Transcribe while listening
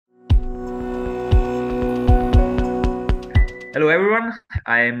Hello everyone,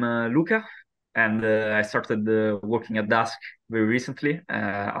 I'm Luca, and I started working at Dusk very recently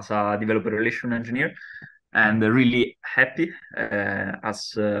as a developer relation engineer, and really happy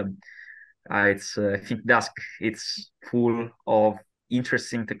as I think Dusk it's full of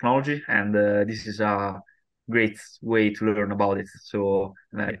interesting technology, and this is a great way to learn about it. So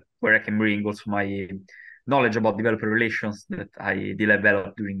where I can bring also my knowledge about developer relations that I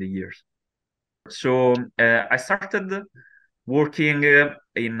developed during the years. So I started working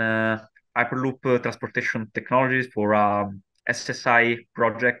in Hyperloop transportation technologies for a SSI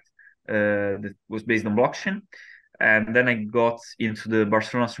project that was based on blockchain. And then I got into the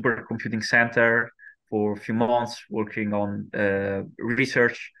Barcelona Supercomputing Center for a few months, working on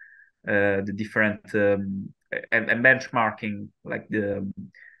research, the different and benchmarking, like the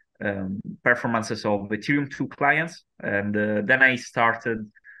performances of Ethereum 2 clients. And then I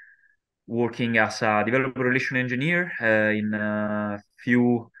started working as a developer relation engineer in a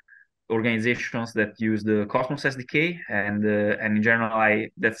few organizations that use the Cosmos SDK, and in general,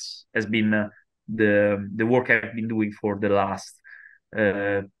 I that's has been the work I've been doing for the last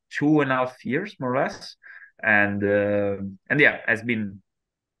 2.5 years, more or less, and yeah, has been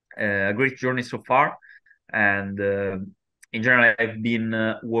a great journey so far, and in general, I've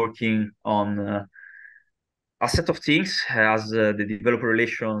been working on a set of things as the developer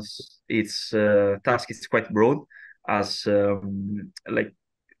relations its task is quite broad as like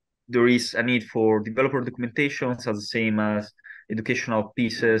there is a need for developer documentations as the same as educational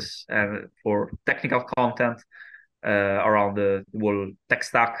pieces and for technical content around the whole tech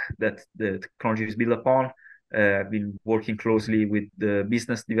stack that the technology is built upon. I've been working closely with the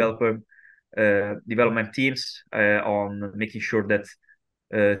business development teams on making sure that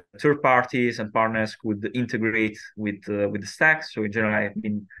third parties and partners could integrate with the stack. So in general, I've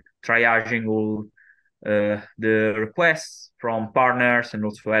been triaging all the requests from partners and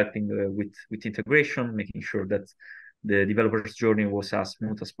also helping with integration, making sure that the developer's journey was as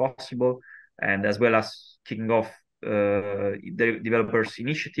smooth as possible, and as well as kicking off the developers'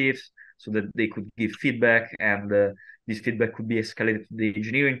 initiatives so that they could give feedback, and this feedback could be escalated to the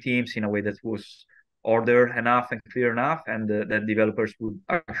engineering teams in a way that was order enough and clear enough, and that developers would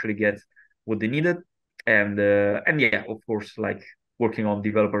actually get what they needed. And yeah, of course, like working on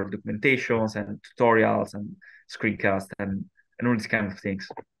developer documentations and tutorials and screencasts and all these kind of things.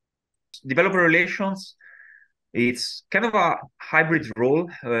 Developer relations, it's kind of a hybrid role,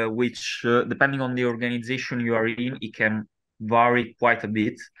 which depending on the organization you are in, it can vary quite a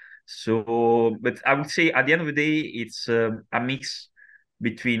bit. So, but I would say at the end of the day, it's a mix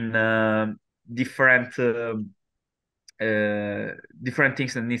between different different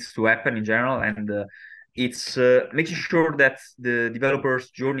things that needs to happen in general, and it's making sure that the developer's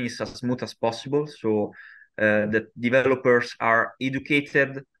journey is as smooth as possible, so that developers are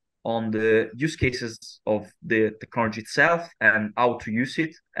educated on the use cases of the technology itself and how to use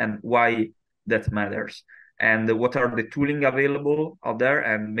it and why that matters, and what are the tooling available out there,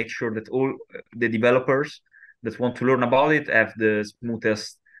 and make sure that all the developers that want to learn about it have the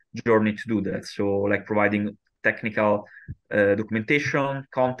smoothest journey to do that. So like providing technical documentation,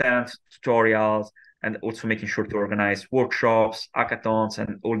 content, tutorials, and also making sure to organize workshops, hackathons,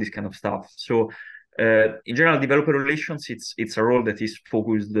 and all this kind of stuff. So in general, developer relations, it's a role that is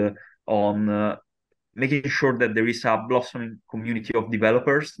focused on making sure that there is a blossoming community of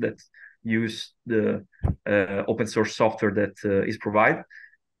developers that use the open source software that is provided,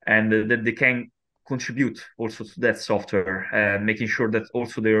 and that they can contribute also to that software, and making sure that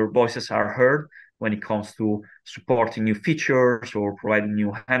also their voices are heard when it comes to supporting new features or providing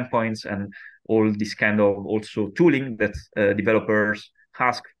new endpoints and all this kind of also tooling that developers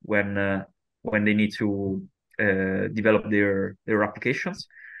ask when they need to develop their applications.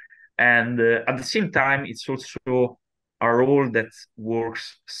 And at the same time, it's also a role that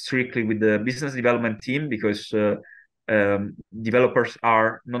works strictly with the business development team, because developers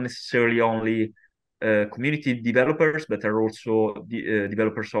are not necessarily only community developers, but are also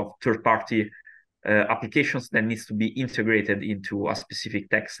developers of third-party applications that needs to be integrated into a specific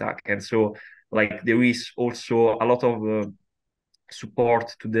tech stack. And so, like, there is also a lot of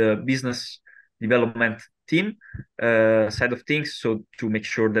support to the business development team side of things, so to make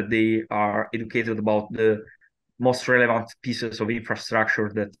sure that they are educated about the most relevant pieces of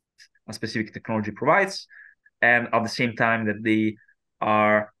infrastructure that a specific technology provides, and at the same time that they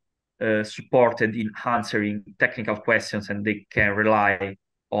are supported in answering technical questions, and they can rely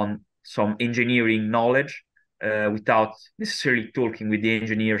on some engineering knowledge without necessarily talking with the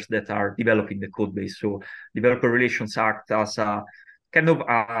engineers that are developing the code base. So developer relations act as a kind of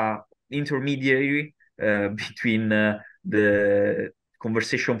intermediary between the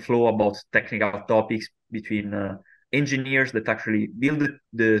conversation flow about technical topics between engineers that actually build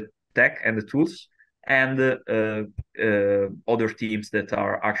the tech and the tools, and other teams that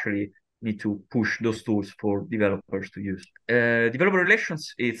are actually need to push those tools for developers to use. Developer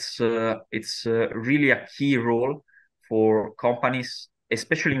relations, it's really a key role for companies,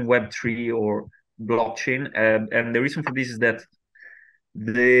 especially in Web3 or blockchain. And the reason for this is that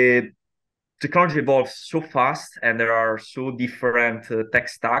the technology evolves so fast and there are so different tech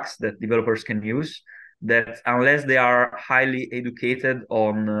stacks that developers can use, that unless they are highly educated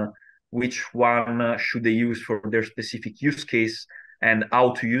on which one should they use for their specific use case and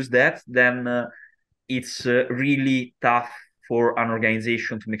how to use that, then it's really tough for an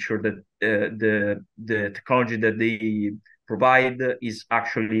organization to make sure that the technology that they provide is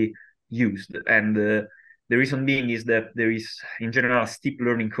actually used. And the reason being is that there is, in general, a steep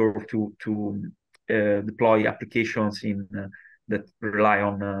learning curve to deploy applications in that rely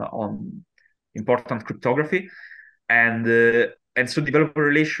on important cryptography, and so developer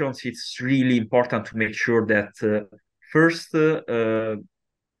relations. It's really important to make sure that first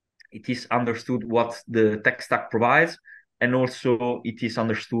it is understood what the tech stack provides, and also it is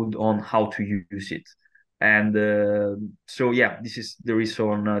understood on how to use it. And so, yeah, this is the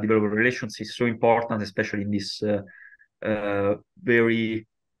reason developer relations is so important, especially in this very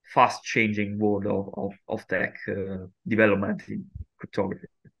fast-changing world of tech development in cryptography.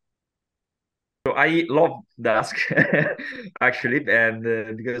 So I love Dusk actually,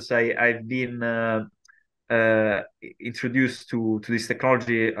 and because I've been introduced to this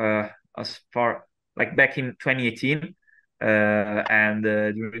technology as far like back in 2018 and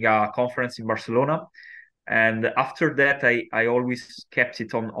during a conference in Barcelona. And after that, I always kept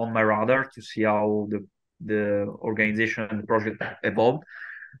it on my radar to see how the organization and the project evolved.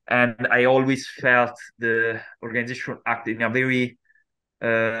 And I always felt the organization act in a very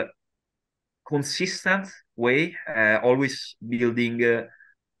consistent way, always building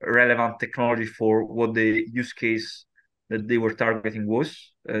relevant technology for what the use case that they were targeting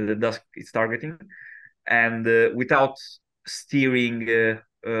was, the Dusk is targeting, and without steering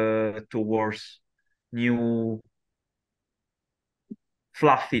towards new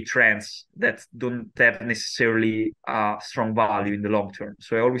fluffy trends that don't have necessarily a strong value in the long term.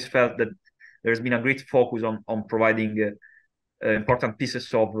 So I always felt that there's been a great focus on providing important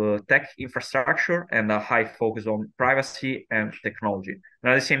pieces of tech infrastructure and a high focus on privacy and technology.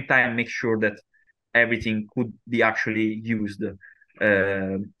 And at the same time, make sure that everything could be actually used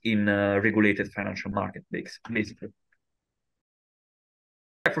in a regulated financial market, basically.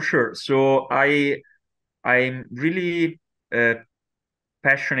 Yeah, for sure. So I'm really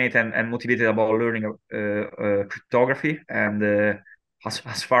passionate and motivated about learning cryptography, and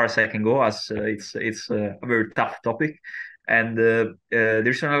as far as I can go, as it's a very tough topic. And the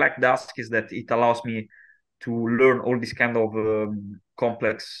reason I like Dusk is that it allows me to learn all these kind of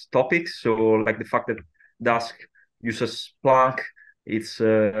complex topics. So like the fact that Dusk uses Splunk, is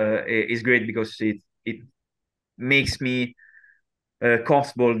great because it makes me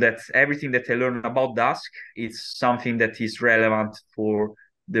comfortable that everything that I learn about Dusk is something that is relevant for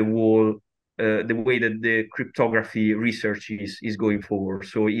the whole the way that the cryptography research is going forward.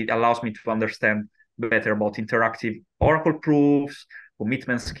 So it allows me to understand better about interactive oracle proofs,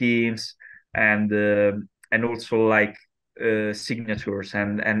 commitment schemes, and also like signatures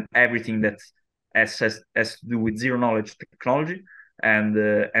and everything that has to do with zero knowledge technology. And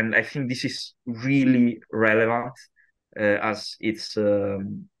I think this is really relevant as it's a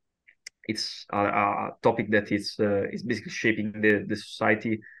topic that is basically shaping the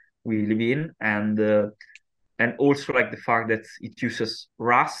society we live in, and also like the fact that it uses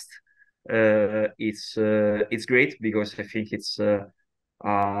Rust. It's great because I think it's an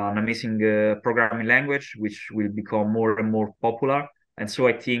amazing programming language which will become more and more popular. And so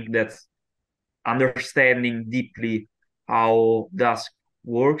I think that understanding deeply how Dusk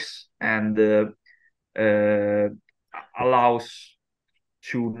works and allows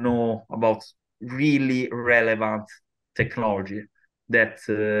to know about really relevant technology that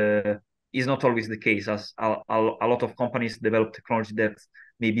is not always the case, as a lot of companies develop technology that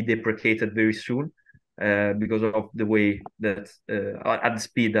may be deprecated very soon because of the way that at the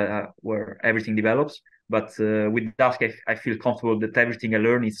speed where everything develops. But with Dusk, I feel comfortable that everything I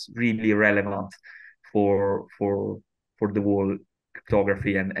learn is really relevant for the whole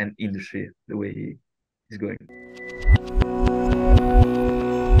cryptography and industry the way it's going.